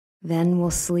 Then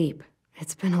we'll sleep.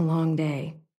 It's been a long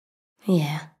day.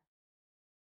 Yeah.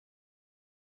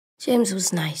 James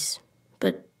was nice,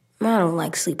 but I don't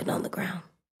like sleeping on the ground.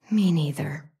 Me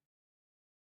neither.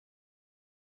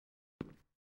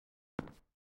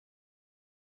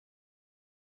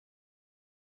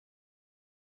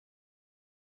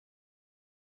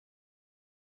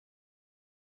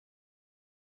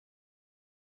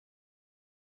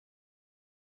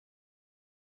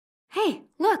 Hey,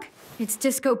 look! It's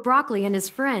Disco Broccoli and his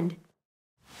friend.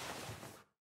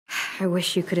 I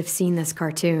wish you could have seen this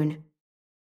cartoon.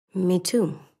 Me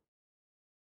too.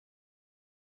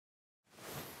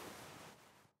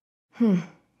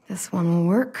 This one will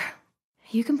work.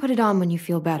 You can put it on when you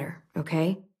feel better,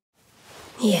 okay?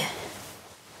 Yeah.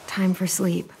 Time for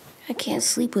sleep. I can't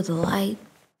sleep with a light.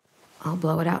 I'll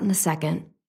blow it out in a second.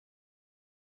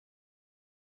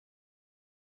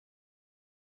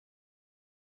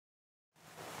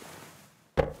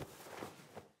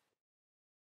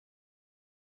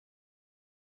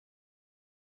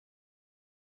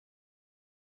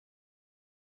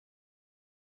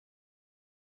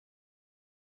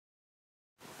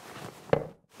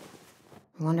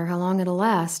 Wonder how long it'll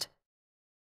last.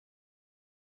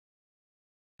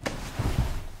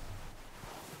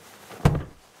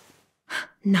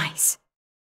 Nice.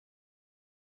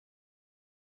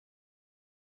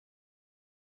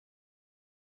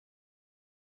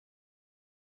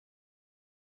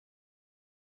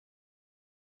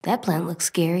 That plant looks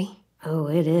scary. Oh,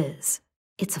 it is.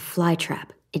 It's a fly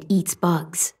trap. It eats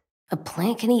bugs. A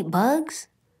plant can eat bugs?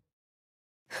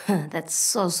 That's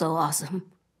so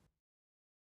awesome.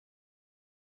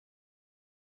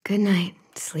 Good night.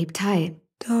 Sleep tight.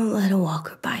 Don't let a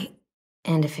walker bite.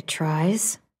 And if it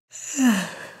tries...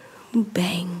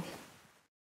 Bang.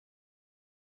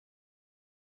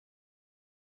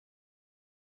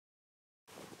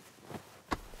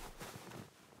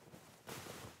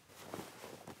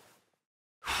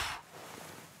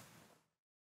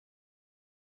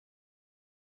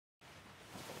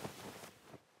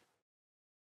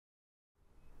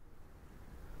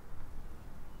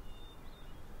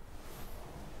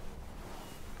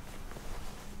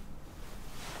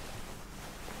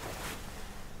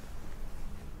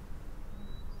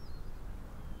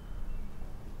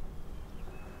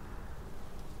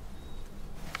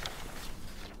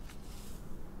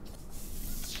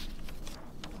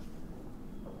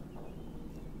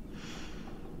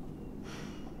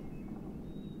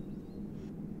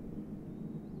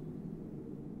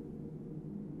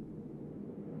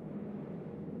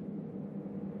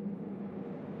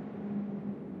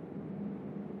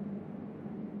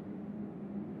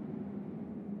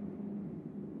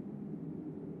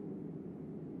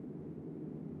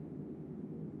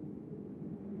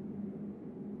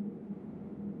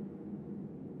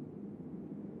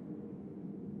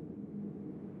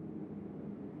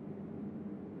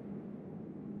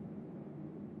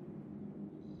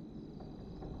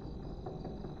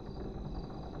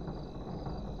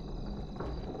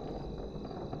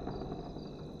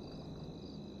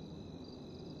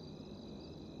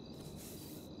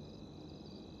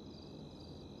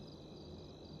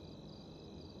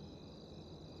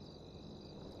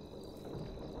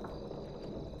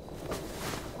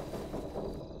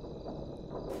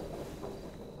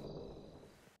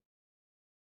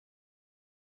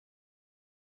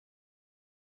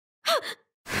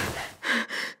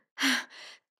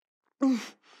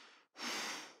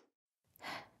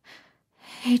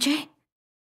 AJ?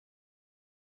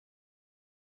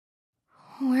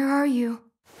 Where are you?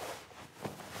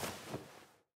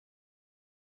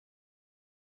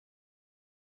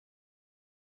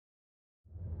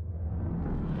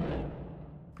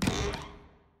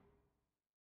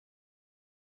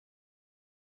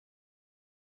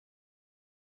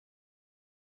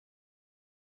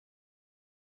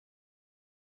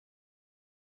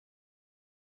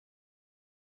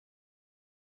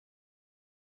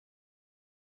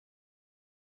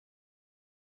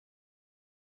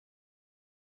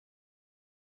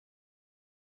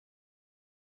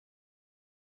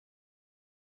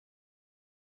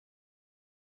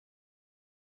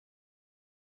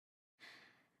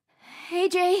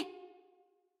 AJ?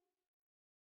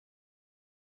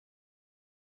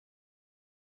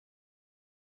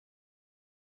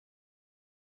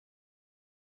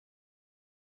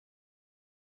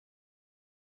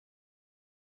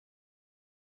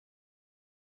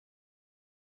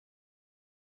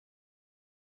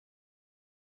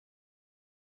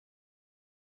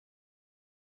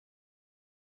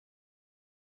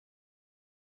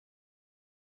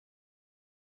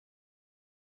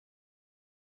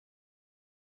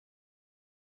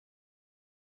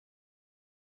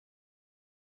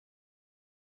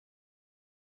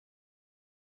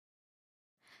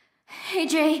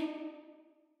 AJ?